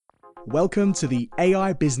Welcome to the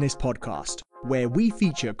AI Business Podcast, where we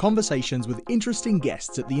feature conversations with interesting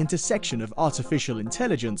guests at the intersection of artificial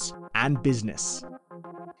intelligence and business.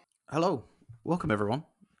 Hello, welcome everyone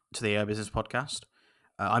to the AI Business Podcast.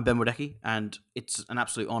 I'm Ben Wadecki, and it's an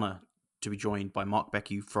absolute honor to be joined by Mark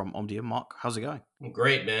Beckie from Omdia. Mark, how's it going?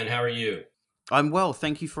 Great, man. How are you? I'm well,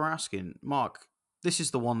 thank you for asking. Mark, this is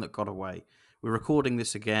the one that got away. We're recording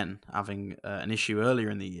this again, having an issue earlier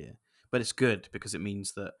in the year, but it's good because it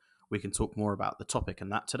means that we can talk more about the topic, and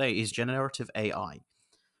that today is generative AI.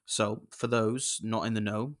 So, for those not in the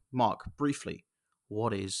know, Mark, briefly,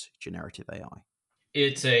 what is generative AI?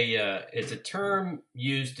 It's a term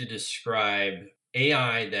used to describe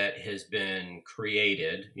AI that has been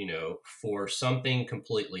created, for something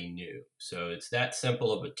completely new. So it's that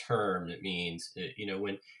simple of a term. That means,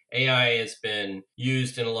 when AI has been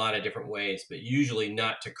used in a lot of different ways, but usually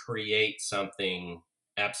not to create something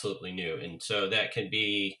absolutely new. And so that can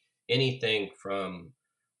be anything from,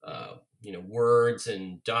 words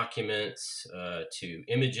and documents to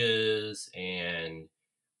images and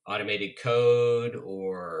automated code,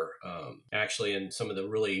 or actually in some of the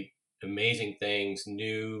really amazing things,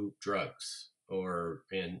 new drugs, or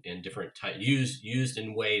in different types used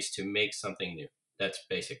in ways to make something new. That's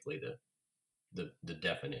basically the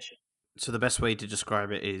definition. So the best way to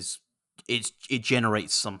describe it is it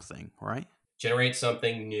generates something, right? Generate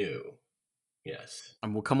something new. Yes.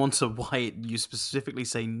 And we'll come on to why you specifically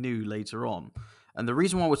say new later on. And the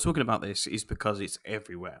reason why we're talking about this is because it's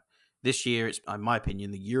everywhere. This year, it's, in my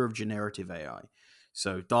opinion, the year of generative AI.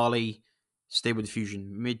 So DALL-E, Stable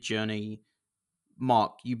Diffusion, Midjourney.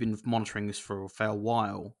 Mark, you've been monitoring this for a fair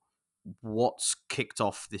while. What's kicked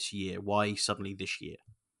off this year? Why suddenly this year?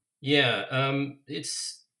 Yeah.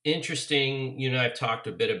 It's interesting. I've talked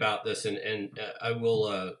a bit about this, and I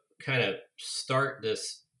will kind of start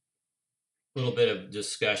this little bit of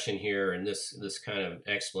discussion here and this kind of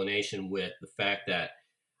explanation with the fact that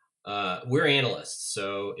we're analysts.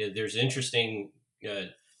 So there's interesting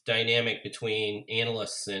dynamic between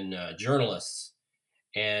analysts and journalists,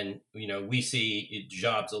 and we see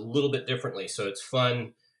jobs a little bit differently. So it's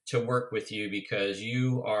fun to work with you because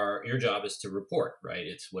your job is to report, right?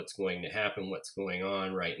 It's what's going to happen, what's going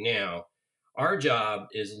on right now. Our job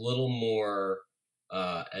is a little more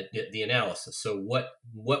at the analysis. So what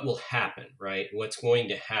will happen, right? What's going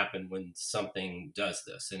to happen when something does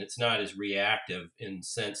this? And it's not as reactive in the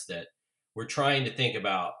sense that we're trying to think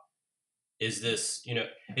about, is this,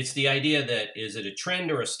 it's the idea that, is it a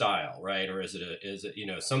trend or a style, right? Or is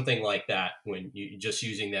it something like that, when you just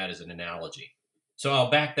using that as an analogy. So I'll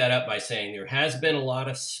back that up by saying there has been a lot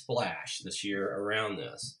of splash this year around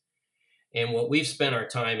this. And what we've spent our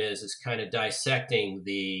time is kind of dissecting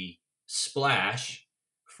the splash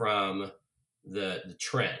from the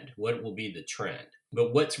trend. What will be the trend?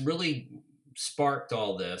 But what's really sparked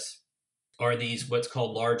all this are these what's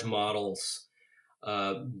called large models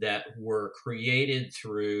that were created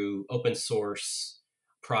through open source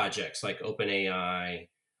projects like OpenAI.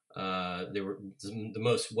 The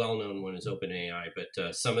most well-known one is OpenAI,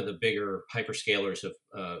 but some of the bigger hyperscalers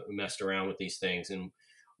have messed around with these things. And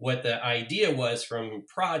what the idea was from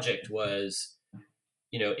project was,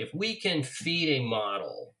 if we can feed a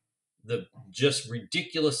model the just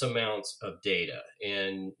ridiculous amounts of data,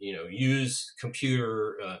 and use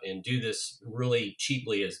computer and do this really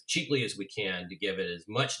cheaply as we can to give it as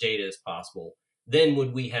much data as possible, then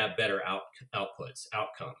would we have better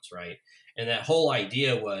outcomes, right? And that whole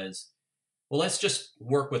idea was, well, let's just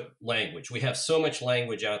work with language. We have so much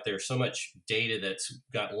language out there, so much data that's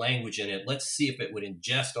got language in it. Let's see if it would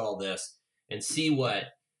ingest all this and see what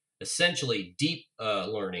essentially deep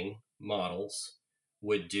learning models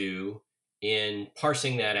would do in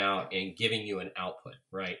parsing that out and giving you an output,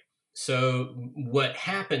 right? So what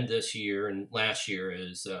happened this year and last year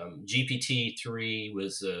is GPT-3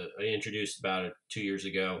 was introduced about 2 years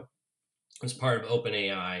ago as part of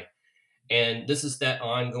OpenAI. And this is that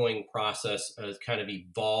ongoing process of kind of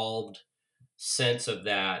evolved sense of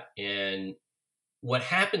that. And what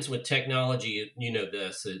happens with technology,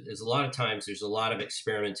 this is a lot of times there's a lot of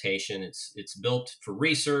experimentation. It's built for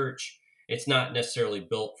research. It's not necessarily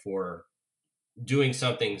built for doing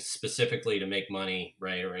something specifically to make money,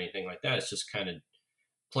 right, or anything like that. It's just kind of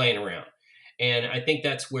playing around. And I think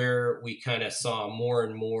that's where we kind of saw more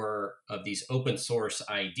and more of these open source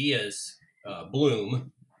ideas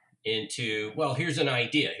bloom into, well, here's an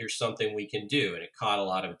idea, here's something we can do. And it caught a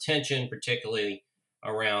lot of attention, particularly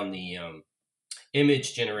around the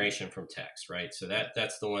image generation from text, right? So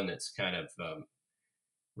that's the one that's kind of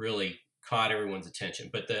really caught everyone's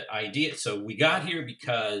attention. But the idea, so we got here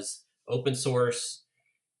because open source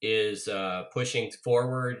is pushing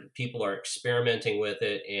forward. People are experimenting with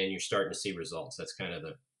it, and you're starting to see results. That's kind of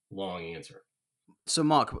the long answer. So,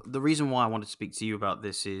 Mark, the reason why I wanted to speak to you about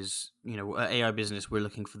this is, at AI Business, we're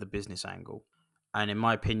looking for the business angle. And in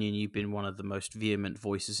my opinion, you've been one of the most vehement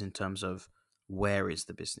voices in terms of where is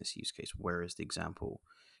the business use case? Where is the example?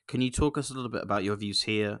 Can you talk us a little bit about your views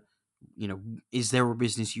here? Is there a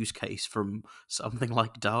business use case from something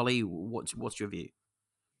like DALL-E? What's your view?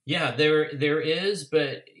 Yeah, there is,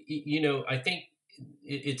 but I think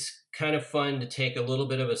it's kind of fun to take a little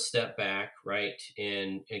bit of a step back, right?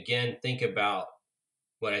 And again, think about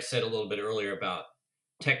what I said a little bit earlier about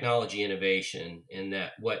technology innovation, and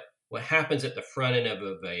that what happens at the front end of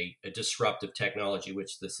a disruptive technology,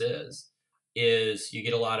 which this is you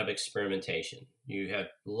get a lot of experimentation. You have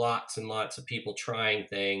lots and lots of people trying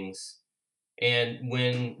things, and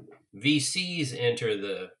when VCs enter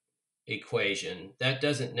the equation, that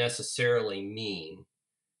doesn't necessarily mean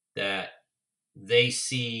that they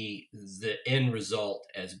see the end result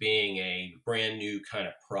as being a brand new kind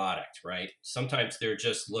of product, right? Sometimes they're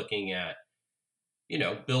just looking at,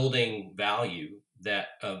 building value that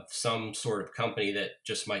of some sort of company that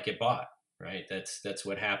just might get bought, right? That's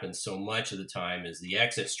what happens so much of the time. Is the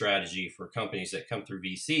exit strategy for companies that come through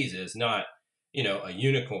VCs is not, a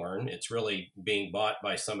unicorn. It's really being bought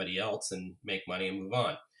by somebody else and make money and move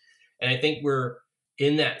on. And I think we're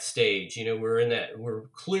in that stage. We're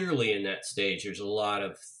clearly in that stage. There's a lot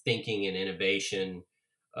of thinking and innovation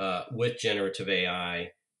with generative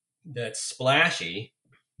AI that's splashy,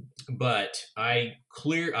 but I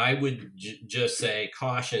would just say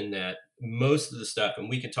caution that most of the stuff, and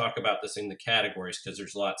we can talk about this in the categories because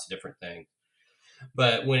there's lots of different things.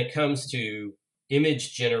 But when it comes to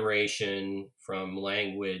image generation from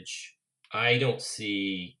language, I don't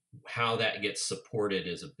see how that gets supported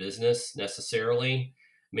as a business necessarily.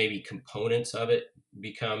 Maybe components of it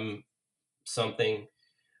become something,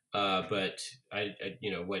 but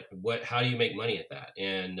how do you make money at that?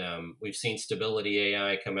 And we've seen Stability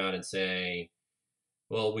AI come out and say,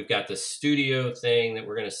 well, we've got this studio thing that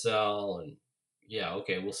we're going to sell, and yeah,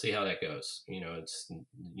 okay, we'll see how that goes.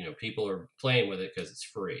 People are playing with it because it's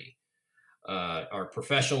free. Are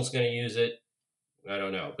professionals going to use it? I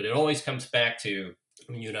don't know, but it always comes back to,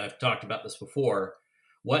 you and I've talked about this before.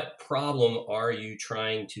 What problem are you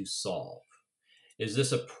trying to solve? Is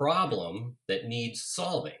this a problem that needs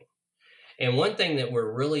solving? And one thing that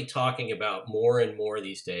we're really talking about more and more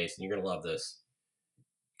these days, and you're going to love this,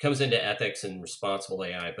 comes into ethics and responsible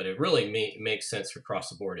AI, but it really makes sense across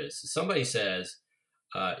the board. Is somebody says,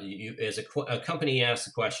 as a company asks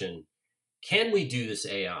the question, can we do this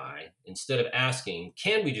AI? Instead of asking,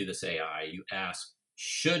 can we do this AI? You ask,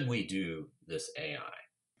 should we do this AI?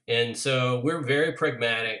 And so we're very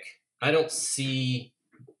pragmatic. I don't see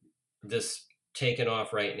this taken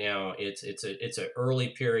off right now. It's an early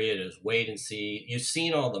period. Is wait and see. You've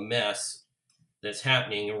seen all the mess that's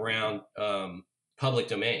happening around public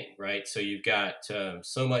domain, right? So you've got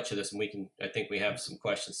so much of this, and I think we have some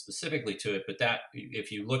questions specifically to it, but that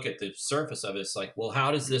if you look at the surface of it, it's like, well,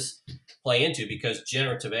 how does this play into? Because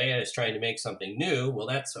generative AI is trying to make something new. Well,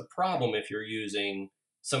 that's a problem if you're using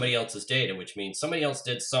somebody else's data, which means somebody else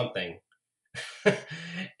did something and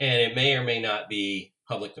it may or may not be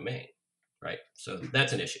public domain, right? So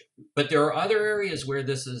that's an issue. But there are other areas where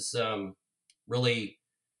this is really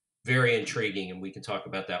very intriguing, and we can talk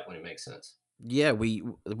about that when it makes sense. Yeah,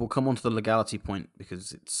 we'll come on to the legality point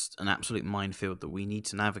because it's an absolute minefield that we need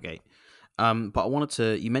to navigate. But I wanted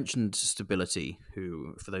to, you mentioned Stability,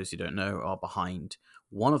 who, for those who don't know, are behind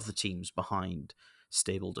one of the teams behind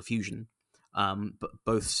Stable Diffusion. But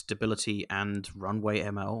both Stability and Runway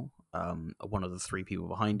ML, one of the three people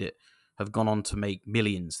behind it, have gone on to make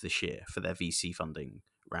millions this year for their VC funding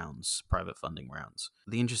rounds, private funding rounds.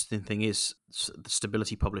 The interesting thing is,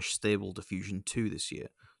 Stability published Stable Diffusion 2 this year.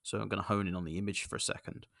 So I'm going to hone in on the image for a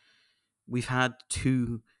second. We've had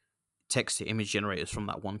 2 text-to-image generators from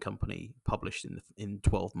that one company published in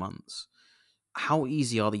 12 months. How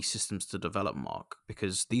easy are these systems to develop, Mark?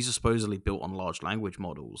 Because these are supposedly built on large language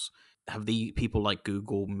models. Have the people like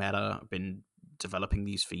Google, Meta been developing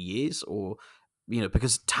these for years? Or,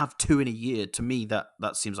 because to have 2 in a year, to me, that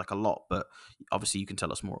seems like a lot. But obviously you can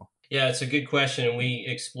tell us more. Yeah, it's a good question. And we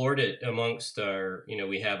explored it amongst our,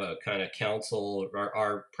 we have a kind of council.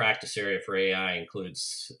 Our practice area for AI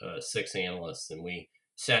includes 6 analysts. And we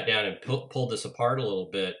sat down and pulled this apart a little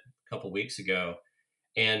bit a couple of weeks ago.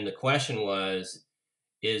 And the question was,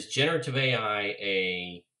 is generative AI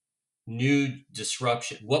a new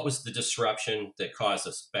disruption? What was the disruption that caused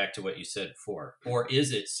us, back to what you said before? Or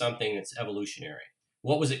is it something that's evolutionary?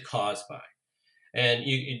 What was it caused by? And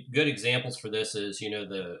good examples for this is,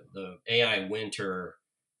 the AI winter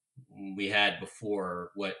we had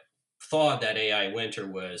before. What thawed that AI winter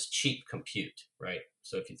was cheap compute, right?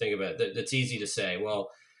 So if you think about it, that's easy to say. Well,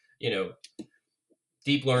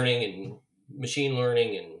 deep learning and machine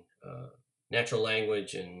learning and natural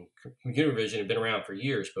language and computer vision have been around for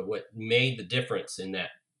years, but what made the difference in that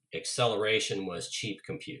acceleration was cheap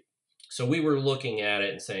compute. So we were looking at it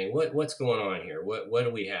and saying, what's going on here? What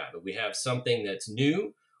do we have? Do we have something that's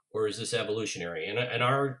new, or is this evolutionary? And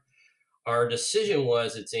our decision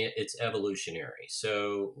was it's evolutionary.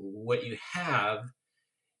 So what you have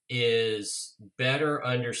is better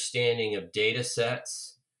understanding of data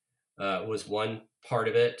sets, was one part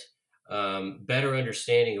of it. Better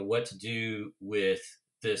understanding of what to do with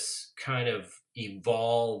this kind of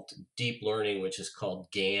evolved deep learning, which is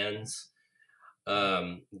called GANs.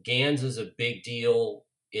 GANs is a big deal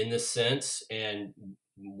in this sense. And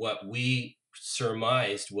what we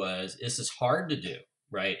surmised was this is hard to do,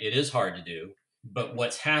 right? It is hard to do. But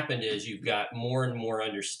what's happened is you've got more and more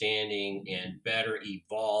understanding and better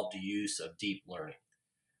evolved use of deep learning.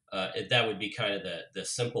 That would be kind of the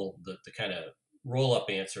simple, the kind of roll up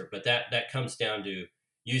answer. But that comes down to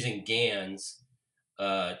using GANs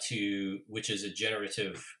which is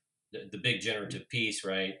the big generative piece,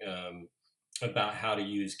 right? About how to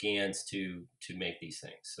use GANs to make these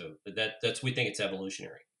things. So we think it's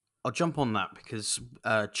evolutionary. I'll jump on that because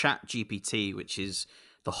Chat GPT, which is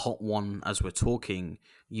the hot one as we're talking,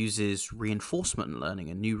 uses reinforcement learning,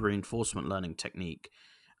 a new reinforcement learning technique,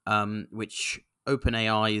 which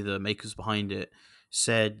OpenAI, the makers behind it,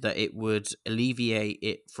 said that it would alleviate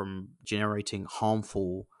it from generating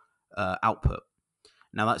harmful output.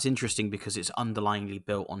 Now that's interesting because it's underlyingly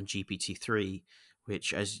built on GPT-3,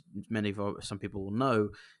 which, as some people will know,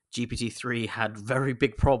 GPT-3 had very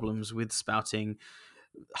big problems with spouting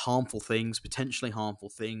potentially harmful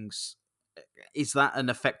things. Is that an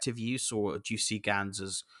effective use, or do you see GANs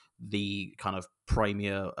as the kind of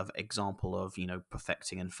premier of example of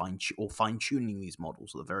perfecting and fine tuning these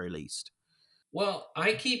models at the very least? Well,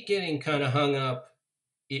 I keep getting kind of hung up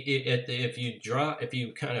if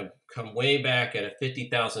you kind of come way back at a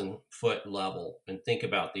 50,000 foot level and think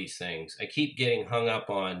about these things. I keep getting hung up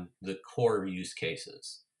on the core use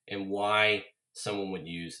cases and why someone would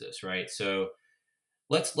use this, right? So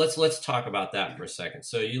let's talk about that for a second.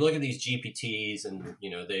 So you look at these GPTs, and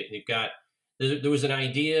they've got there was an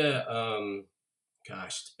idea.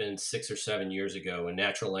 It's been 6 or 7 years ago when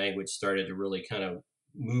natural language started to really kind of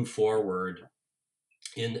move forward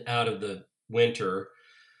out of the winter.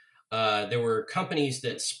 There were companies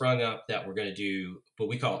that sprung up that were going to do what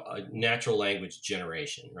we call a natural language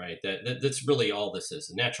generation, right? That's really all this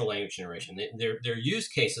is, natural language generation. Their use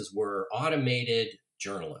cases were automated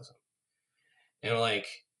journalism. And like,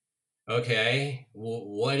 okay,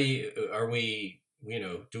 well,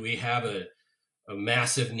 do we have a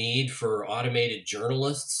massive need for automated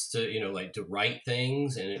journalists to write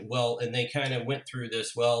things? And they kind of went through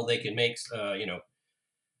this. Well, they can make,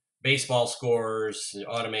 baseball scores,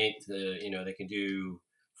 automate they can do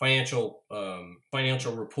financial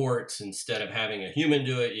reports instead of having a human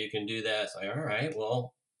do it. You can do that. It's like, all right,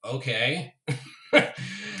 well, okay.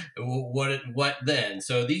 What then?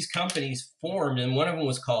 So these companies formed, and one of them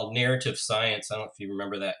was called Narrative Science. I don't know if you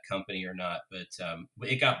remember that company or not, but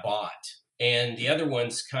it got bought, and the other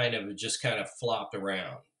ones kind of flopped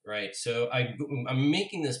around, right? So I'm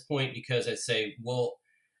making this point because I say, well,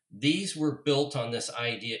 these were built on this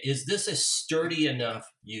idea. Is this a sturdy enough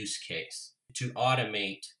use case to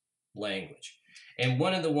automate language? And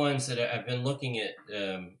one of the ones that I've been looking at,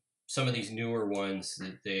 some of these newer ones,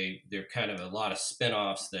 that they're kind of a lot of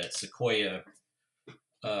spinoffs that Sequoia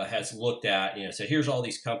has looked at. So here's all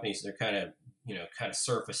these companies they're kind of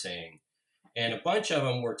surfacing, and a bunch of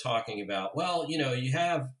them were talking about, well,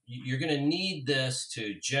 you're going to need this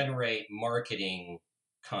to generate marketing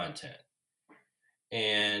content.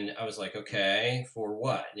 And I was like, okay, for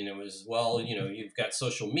what? It was, you've got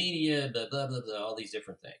social media, blah, blah, blah, blah, all these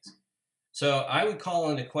different things. So I would call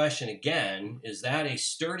into question again, is that a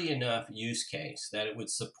sturdy enough use case that it would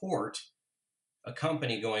support a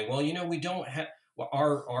company going, well, we don't have,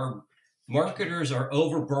 our marketers are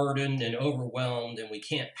overburdened and overwhelmed, and we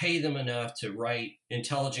can't pay them enough to write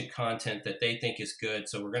intelligent content that they think is good.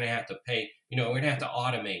 So we're going to have to pay, we're going to have to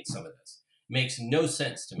automate some of this. Makes no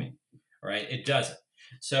sense to me. Right? It doesn't.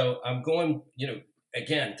 So I'm going,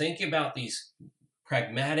 again, thinking about these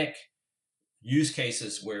pragmatic use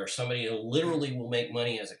cases where somebody literally will make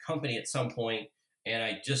money as a company at some point, and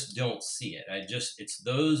I just don't see it.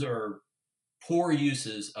 Those are poor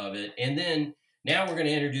uses of it. And then now we're going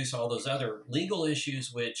to introduce all those other legal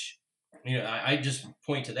issues, which I just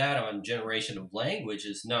point to that on generation of language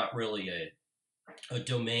is not really a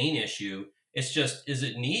domain issue. It's just, is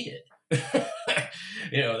it needed?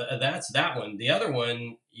 That's that one. The other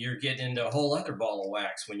one, you're getting into a whole other ball of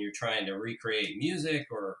wax when you're trying to recreate music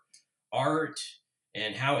or art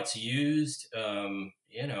and how it's used.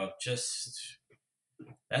 Just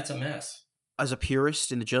that's a mess. As a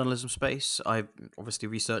purist in the journalism space, I've obviously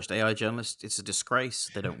researched AI journalists. It's a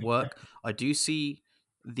disgrace. They don't work. I do see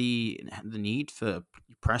the need for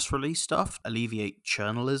press release stuff, alleviate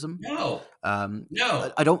journalism. No, Um,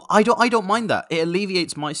 no. I don't mind that. It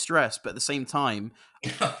alleviates my stress, but at the same time,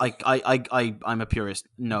 I'm a purist.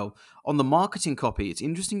 No, on the marketing copy, it's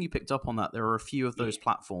interesting you picked up on that. There are a few of those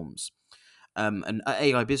platforms. And at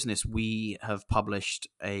AI Business, we have published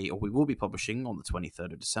or we will be publishing on the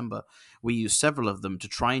 23rd of December. We use several of them to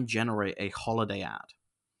try and generate a holiday ad.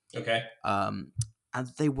 Okay. And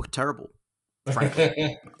they were terrible,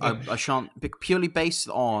 frankly. I shan't, purely based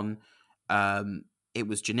on, it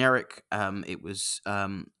was generic. It was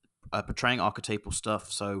portraying archetypal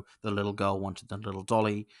stuff. So the little girl wanted the little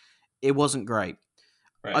dolly. It wasn't great.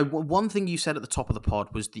 Right. One thing you said at the top of the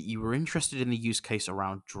pod was that you were interested in the use case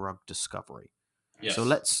around drug discovery. Yes.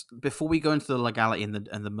 So before we go into the legality and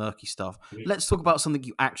the murky stuff, let's talk about something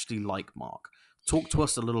you actually like, Mark. Talk to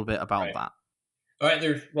us a little bit about that. All right,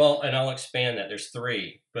 and I'll expand that. There's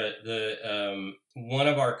three, but the one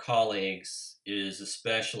of our colleagues is a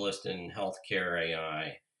specialist in healthcare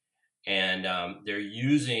AI, and they're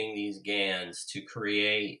using these GANs to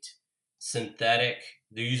create synthetic.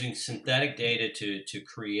 They're using synthetic data to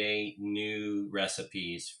create new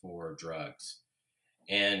recipes for drugs.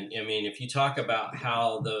 And I mean, if you talk about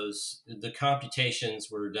how the computations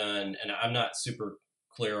were done, and I'm not super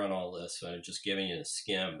clear on all this, so I'm just giving you a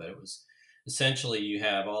skim, but it was essentially you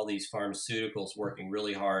have all these pharmaceuticals working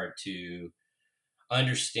really hard to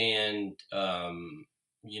understand,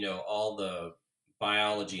 all the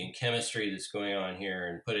biology and chemistry that's going on here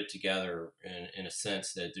and put it together in a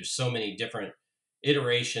sense that there's so many different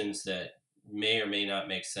iterations that may or may not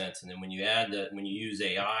make sense. And then when you use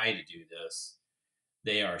AI to do this,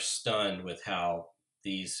 they are stunned with how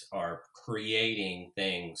these are creating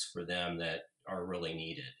things for them that are really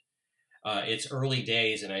needed. It's early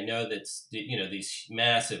days, and I know that these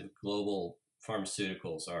massive global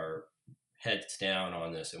pharmaceuticals are heads down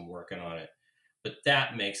on this and working on it, but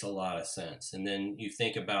that makes a lot of sense. And then you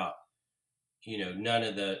think about,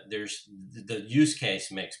 the use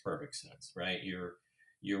case makes perfect sense, right?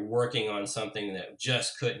 You're working on something that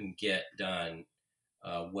just couldn't get done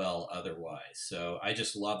well otherwise. So I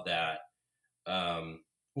just love that.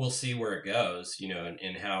 We'll see where it goes,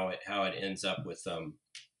 and how it ends up with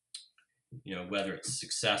whether it's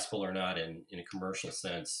successful or not in a commercial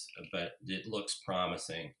sense, but it looks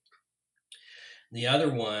promising. The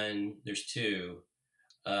other one, there's two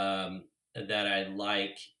that I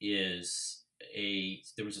like is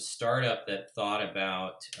there was a startup that thought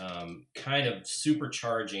about kind of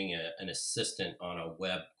supercharging an assistant on a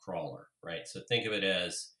web crawler, right? So think of it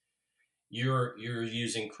as you're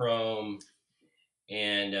using Chrome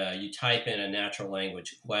and you type in a natural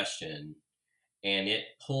language question and it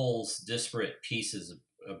pulls disparate pieces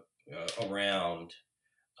around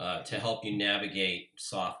to help you navigate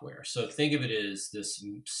software. So think of it as this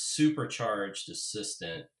supercharged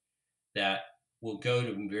assistant that will go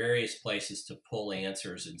to various places to pull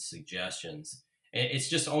answers and suggestions. And it's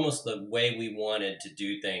just almost the way we wanted to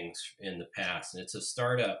do things in the past. And it's a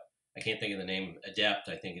startup. I can't think of the name. Adept,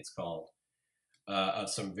 I think it's called, of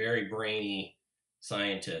some very brainy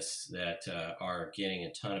scientists that are getting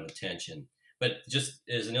a ton of attention. But just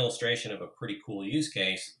as an illustration of a pretty cool use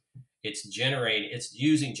case, it's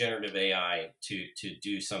using generative AI to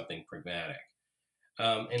do something pragmatic.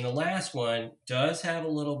 And the last one does have a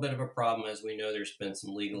little bit of a problem, as we know there's been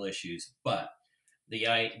some legal issues, but the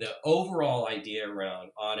overall idea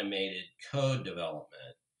around automated code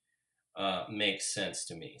development makes sense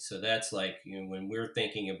to me. So that's like, when we're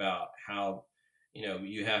thinking about how,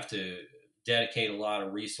 you have to dedicate a lot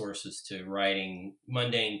of resources to writing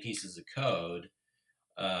mundane pieces of code,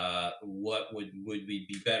 what would we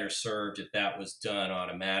be better served if that was done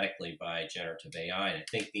automatically by generative AI? And I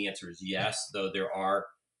think the answer is yes, though there are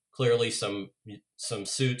clearly some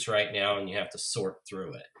suits right now, and you have to sort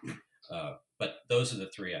through it. But those are the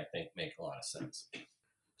three I think make a lot of sense.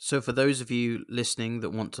 So for those of you listening that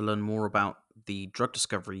want to learn more about the drug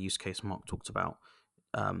discovery use case Mark talked about,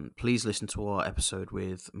 please listen to our episode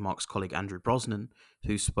with Mark's colleague Andrew Brosnan,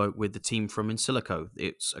 who spoke with the team from InSilico.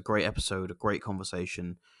 It's a great episode, a great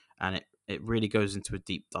conversation, and it really goes into a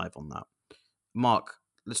deep dive on that. Mark,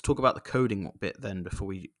 let's talk about the coding bit then before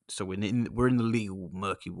we. So we're in the legal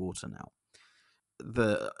murky water now.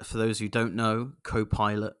 For those who don't know,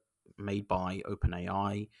 Copilot, made by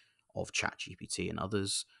OpenAI, of ChatGPT and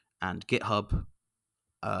others, and GitHub,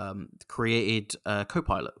 created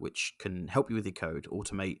Copilot, which can help you with your code,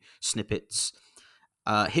 automate snippets.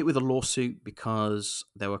 Hit with a lawsuit because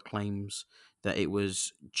there were claims that it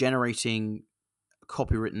was generating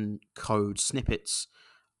copywritten code snippets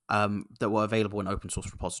that were available in open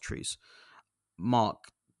source repositories.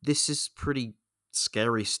 Mark, this is pretty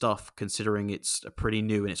scary stuff considering it's pretty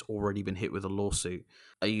new and it's already been hit with a lawsuit.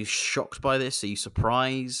 Are you shocked by this? Are you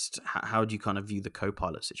surprised? How do you kind of view the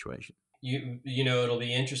Copilot situation? You know, it'll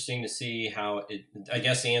be interesting to see how it. I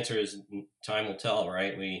guess the answer is time will tell,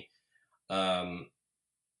 right? Um,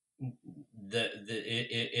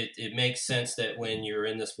 it makes sense that when you're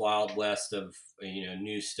in this wild west of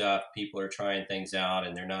new stuff, people are trying things out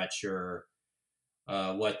and they're not sure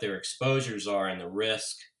what their exposures are and the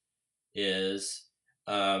risk is.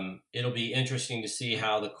 It'll be interesting to see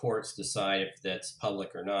how the courts decide if that's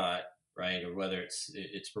public or not, right, or whether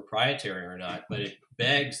it's proprietary or not. But it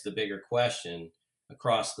begs the bigger question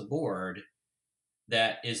across the board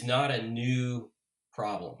that is not a new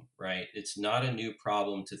problem, right? It's not a new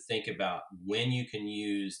problem to think about when you can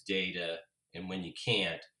use data and when you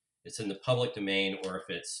can't. It's in the public domain, or if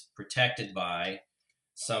it's protected by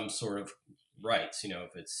some sort of rights,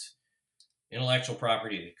 if it's intellectual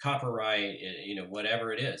property, copyright,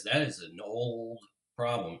 whatever it is. That is an old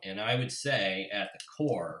problem. And I would say at the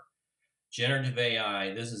core, generative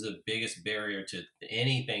AI, this is the biggest barrier to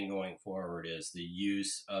anything going forward, is the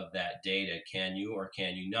use of that data. Can you or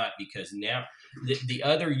can you not? Because now the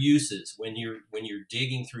other uses, when you're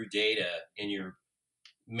digging through data and you're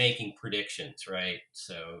making predictions, right?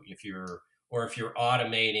 So if you're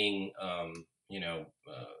automating,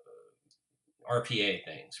 RPA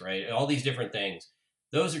things, right? All these different things,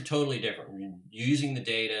 those are totally different. Using the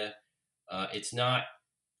data, it's not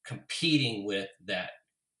competing with that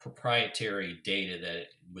proprietary data that it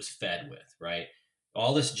was fed with, right?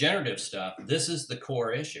 All this generative stuff, this is the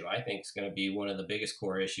core issue. I think it's going to be one of the biggest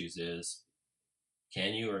core issues is,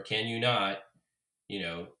 can you or can you not,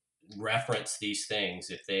 reference these things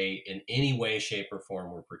if they in any way, shape, or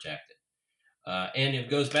form were protected? And it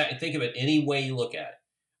goes back, think of it any way you look at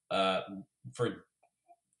it. For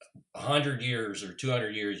 100 years or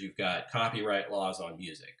 200 years, you've got copyright laws on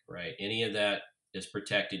music, right? Any of that is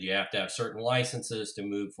protected. You have to have certain licenses to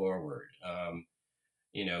move forward.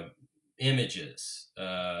 You know, images.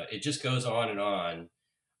 It just goes on and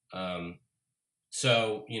on.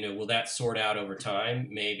 So, will that sort out over time?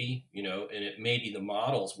 Maybe, and it maybe the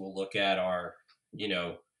models will look at are,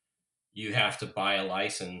 you have to buy a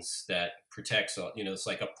license that protects, it's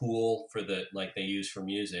like a pool for like they use for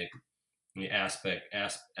music, the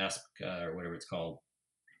or whatever it's called.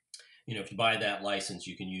 If you buy that license,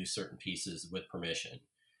 you can use certain pieces with permission.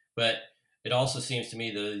 But it also seems to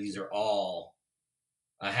me that these are all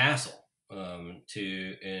a hassle and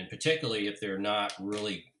particularly if they're not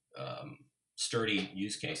really sturdy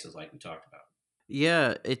use cases like we talked about.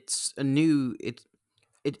 Yeah, it's not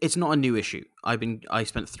a new issue. I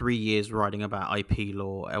spent 3 years writing about IP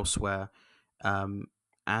law elsewhere,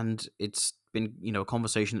 and it's been a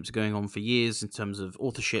conversation that's going on for years in terms of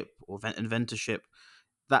authorship or inventorship.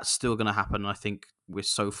 That's still going to happen. I think we're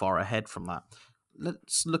so far ahead from that.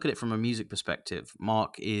 Let's look at it from a music perspective.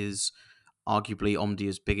 Mark is arguably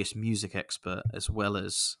Omdia's biggest music expert, as well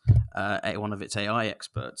as one of its AI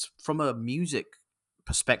experts. From a music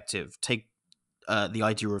perspective, take the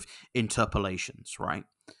idea of interpolations, right?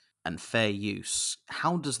 And fair use.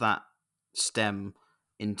 How does that stem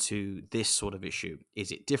into this sort of issue?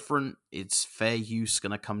 Is it different? Is fair use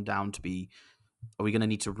going to come down to be, are we going to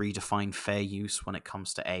need to redefine fair use when it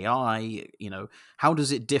comes to AI? How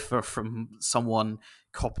does it differ from someone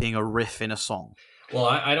copying a riff in a song? Well,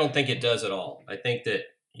 I don't think it does at all. I think that,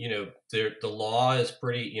 the law is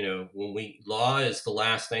pretty, law is the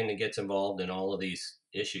last thing that gets involved in all of these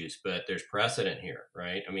issues, but there's precedent here,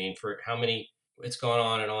 right? I mean, for how many, it's gone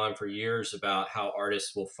on and on for years about how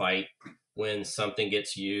artists will fight when something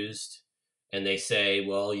gets used and they say,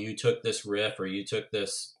 well, you took this riff or you took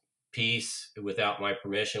this piece without my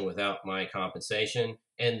permission, without my compensation,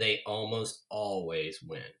 and they almost always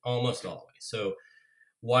win, almost always. So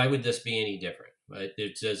why would this be any different?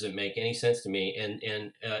 It doesn't make any sense to me, and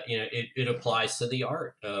it applies to the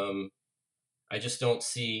art. I just don't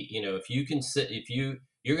see, if you can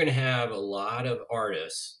you're going to have a lot of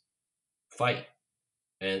artists fight,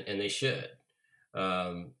 and they should,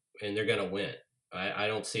 and they're going to win. I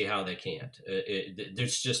don't see how they can't.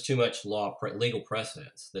 There's just too much legal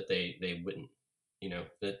precedence that they wouldn't.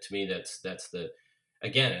 That to me, that's the,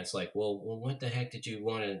 again, it's like, well, what the heck did you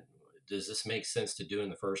want to, does this make sense to do in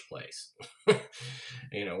the first place?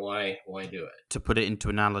 Why do it? To put it into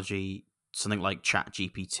analogy, something like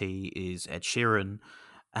ChatGPT is Ed Sheeran,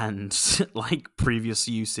 and like previous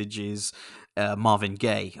usage is Marvin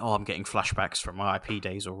Gaye. Oh, I'm getting flashbacks from my IP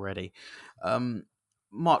days already.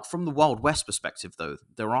 Mark, from the Wild West perspective, though,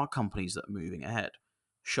 there are companies that are moving ahead.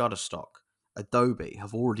 Shutterstock, Adobe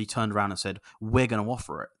have already turned around and said, we're going to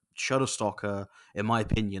offer it. Shutterstock are, in my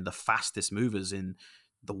opinion, the fastest movers in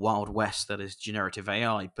the Wild West that is generative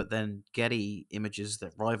AI. But then Getty Images,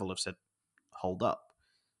 their rival, have said, hold up.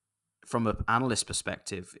 From an analyst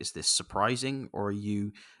perspective, is this surprising, or are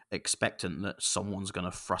you expectant that someone's going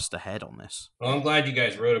to thrust ahead on this? Well, I'm glad you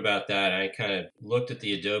guys wrote about that. I kind of looked at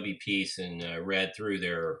the Adobe piece and read through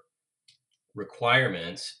their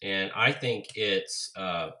requirements, and I think it's,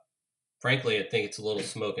 frankly, I think it's a little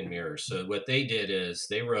smoke and mirrors. So what they did is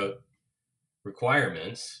they wrote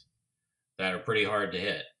requirements that are pretty hard to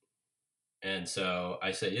hit. And so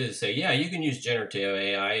I said, yeah, you can use generative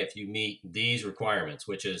AI if you meet these requirements,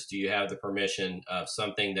 which is, do you have the permission of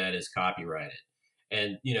something that is copyrighted?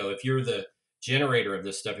 And, if you're the generator of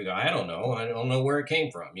this stuff, you go, I don't know where it came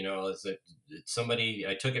from. It's somebody,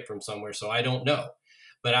 I took it from somewhere, so I don't know.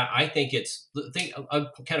 But I think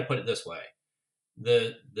I'll kind of put it this way.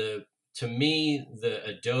 To me, the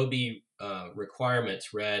Adobe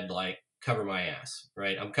requirements read like cover my ass,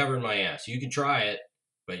 right? I'm covering my ass. You can try it,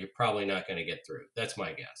 but you're probably not going to get through. That's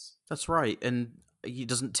my guess. That's right, and it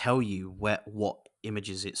doesn't tell you what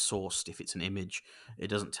images it's sourced. If it's an image, it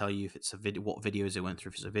doesn't tell you if it's a video, what videos it went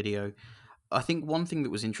through. If it's a video, I think one thing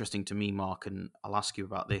that was interesting to me, Mark, and I'll ask you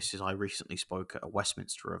about this, is I recently spoke at a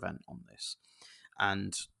Westminster event on this,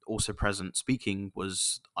 and also present speaking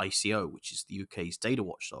was ICO, which is the UK's data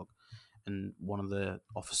watchdog, and one of the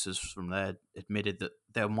officers from there admitted that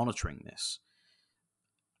they're monitoring this.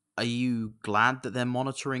 Are you glad that they're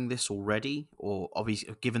monitoring this already, or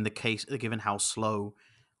obviously, given how slow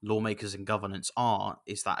lawmakers and governance are,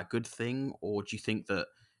 is that a good thing, or do you think that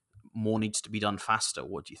more needs to be done faster?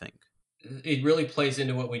 What do you think? It really plays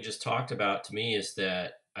into what we just talked about. To me, is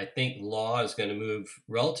that I think law is going to move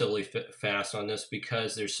relatively fast on this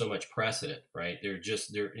because there's so much precedent, right?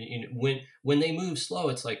 When they move slow,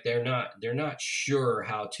 it's like they're not sure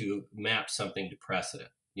how to map something to precedent.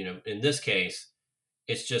 In this case,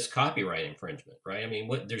 it's just copyright infringement, right? I mean,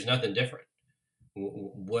 there's nothing different.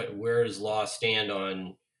 Where does law stand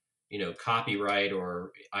on, copyright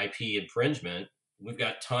or IP infringement? We've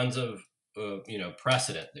got tons of,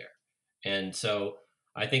 precedent there. And so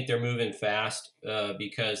I think they're moving fast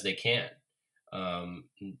because they can.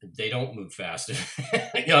 They don't move fast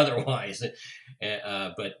otherwise,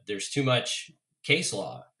 but there's too much case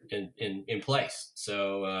law in place.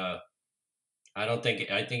 So I think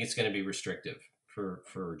it's going to be restrictive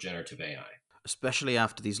for generative AI. Especially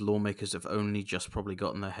after these lawmakers have only just probably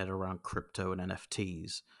gotten their head around crypto and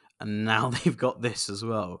NFTs, and now they've got this as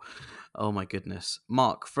well. Oh my goodness.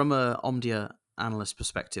 Mark, from a Omdia analyst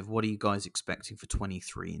perspective, what are you guys expecting for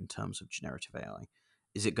 23 in terms of generative AI?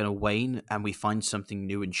 Is it going to wane and we find something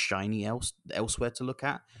new and shiny elsewhere to look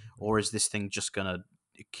at? Or is this thing just going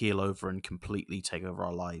to keel over and completely take over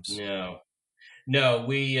our lives? No,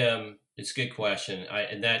 it's a good question.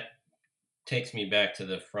 And that takes me back to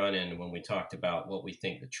the front end when we talked about what we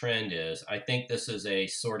think the trend is. I think this is a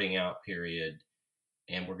sorting out period,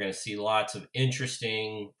 and we're going to see lots of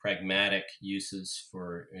interesting, pragmatic uses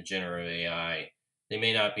for generative AI. They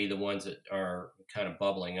may not be the ones that are kind of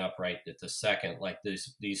bubbling up right at the second, like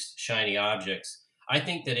these shiny objects. I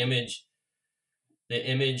think that the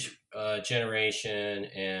image generation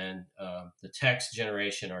and the text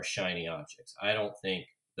generation are shiny objects. I don't think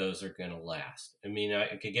those are going to last. I mean,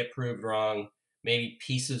 I could get proved wrong. Maybe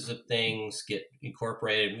pieces of things get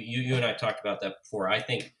incorporated. You and I talked about that before. I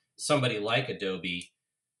think somebody like Adobe,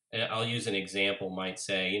 and I'll use an example, might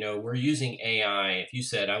say, we're using AI. If you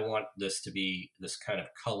said, I want this to be this kind of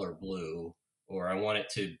color blue, or I want it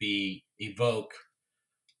to evoke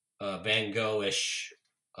Van Gogh-ish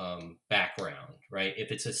background, right?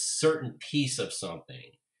 If it's a certain piece of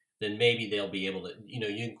something, then maybe they'll be able to, you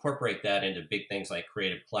incorporate that into big things like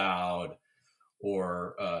Creative Cloud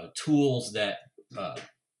or tools that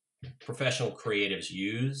professional creatives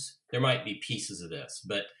use. There might be pieces of this,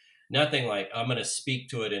 but nothing like I'm going to speak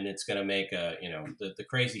to it and it's going to make the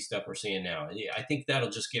crazy stuff we're seeing now. I think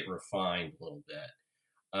that'll just get refined a little bit.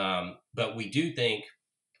 But we do think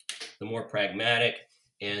the more pragmatic,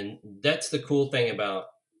 and that's the cool thing about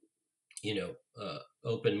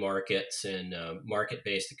open markets and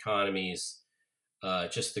market-based economies.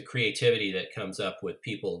 just the creativity that comes up with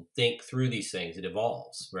people think through these things. It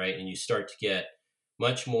evolves, right? And you start to get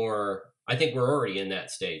much more. I think we're already in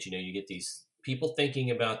that stage. You get these people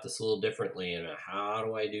thinking about this a little differently, and how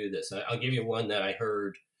do I do this? I'll give you one that I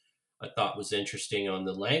heard I thought was interesting on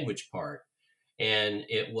the language part, and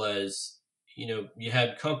it was, you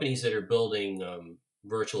had companies that are building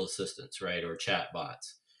virtual assistants, right, or chat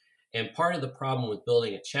bots. And part of the problem with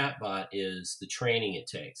building a chatbot is the training it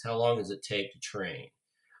takes. How long does it take to train?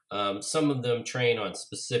 Some of them train on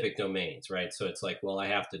specific domains, right? So it's like, well, I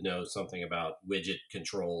have to know something about widget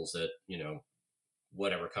controls at,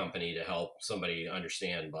 whatever company to help somebody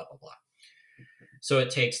understand, blah, blah, blah. So it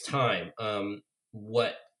takes time.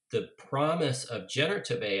 What the promise of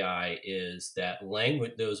generative AI is that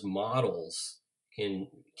language, those models can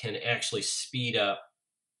actually speed up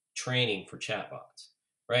training for chatbots.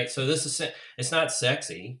 Right. So it's not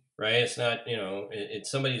sexy, right? It's not, it's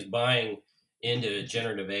somebody's buying into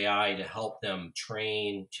generative AI to help them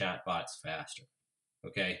train chatbots faster.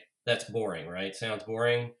 Okay. That's boring, right? Sounds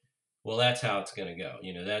boring. Well, that's how it's going to go.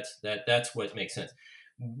 That's what makes sense.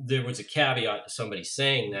 There was a caveat to somebody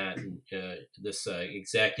saying that this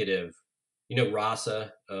executive,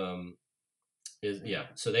 Rasa, so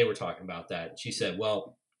they were talking about that. And she said,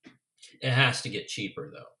 well, it has to get cheaper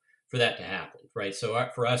though for that to happen, right? So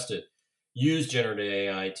for us to use generative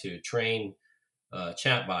AI to train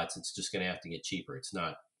chatbots, it's just going to have to get cheaper. It's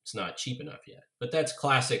not cheap enough yet. But that's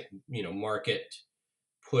classic, market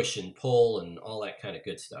push and pull and all that kind of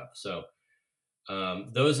good stuff. So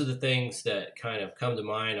those are the things that kind of come to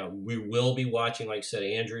mind. We will be watching, like I said,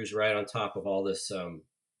 Andrew's right on top of all this,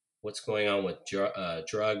 what's going on with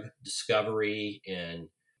drug discovery and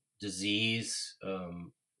disease,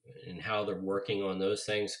 and how they're working on those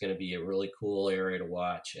things is going to be a really cool area to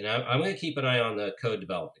watch. And I'm going to keep an eye on the code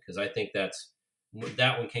development because I think that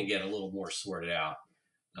one can get a little more sorted out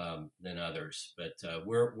than others. But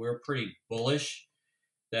we're pretty bullish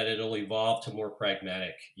that it'll evolve to more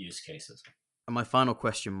pragmatic use cases. And my final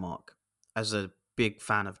question, Mark, as a big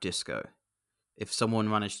fan of disco, if someone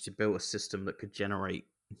managed to build a system that could generate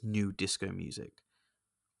new disco music,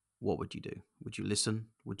 what would you do? Would you listen?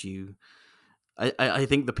 Would you... I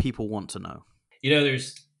think the people want to know.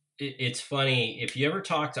 It's funny, if you ever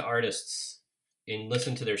talk to artists and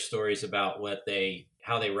listen to their stories about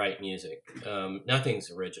how they write music, nothing's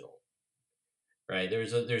original, right?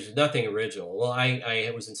 There's nothing original. Well,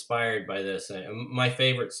 I was inspired by this. My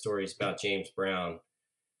favorite story is about James Brown,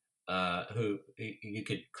 who you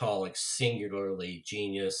could call like singularly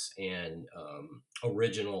genius and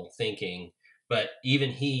original thinking. But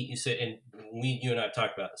even you said, and you and I have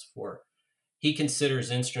talked about this before, he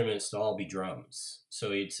considers instruments to all be drums.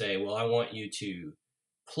 So he'd say, well, I want you to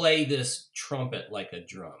play this trumpet like a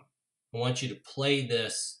drum. I want you to play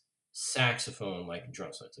this saxophone like a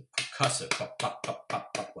drum. So it's a percussive, pop, pop, pop,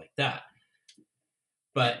 pop, pop, like that.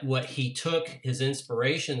 But what he took his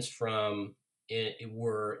inspirations from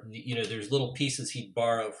were, there's little pieces he'd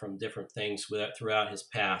borrow from different things throughout his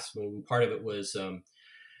past. Part of it was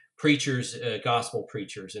preachers, gospel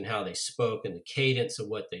preachers, and how they spoke and the cadence of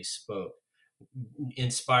what they spoke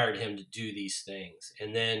inspired him to do these things.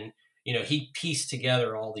 And then, he pieced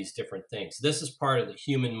together all these different things. This is part of the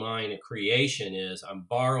human mind and creation is I'm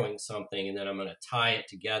borrowing something and then I'm going to tie it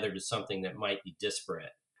together to something that might be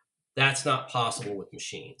disparate. That's not possible with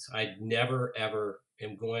machines. I never, ever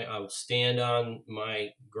I would stand on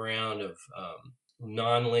my ground of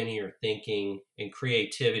nonlinear thinking, and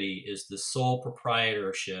creativity is the sole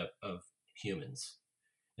proprietorship of humans.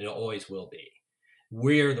 And it always will be.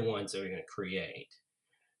 We're the ones that are going to create.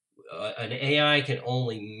 An AI can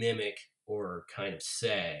only mimic or kind of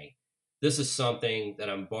say, this is something that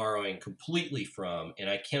I'm borrowing completely from, and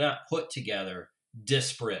I cannot put together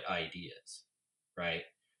disparate ideas, right?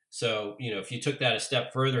 So, if you took that a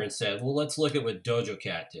step further and said, well, let's look at what Doja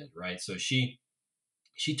Cat did, right? So she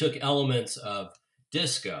took elements of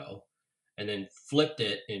disco and then flipped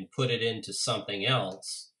it and put it into something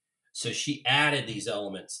else. So she added these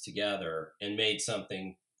elements together and made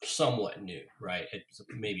something somewhat new, right? It's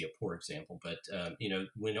maybe a poor example, but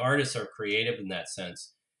when artists are creative in that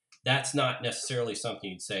sense, that's not necessarily something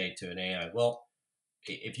you'd say to an AI. Well,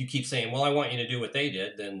 if you keep saying, well, I want you to do what they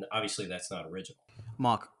did, then obviously that's not original.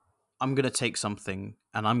 Mark, I'm going to take something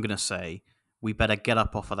and I'm going to say, we better get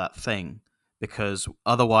up off of that thing because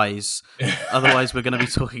otherwise we're going to be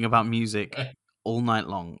talking about music all night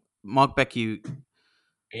long. Mark Becue.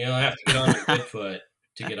 You'll have to get on your good foot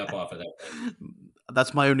to get up off of that thing.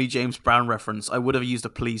 That's my only James Brown reference. I would have used a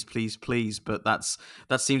please, please, please, but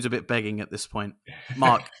that seems a bit begging at this point.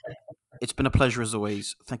 Mark, it's been a pleasure as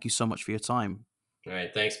always. Thank you so much for your time. All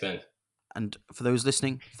right. Thanks, Ben. And for those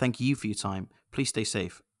listening, thank you for your time. Please stay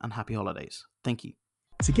safe and happy holidays. Thank you.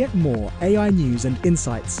 To get more AI news and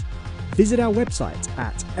insights, visit our website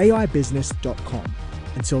at aibusiness.com.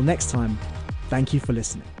 Until next time, thank you for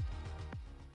listening.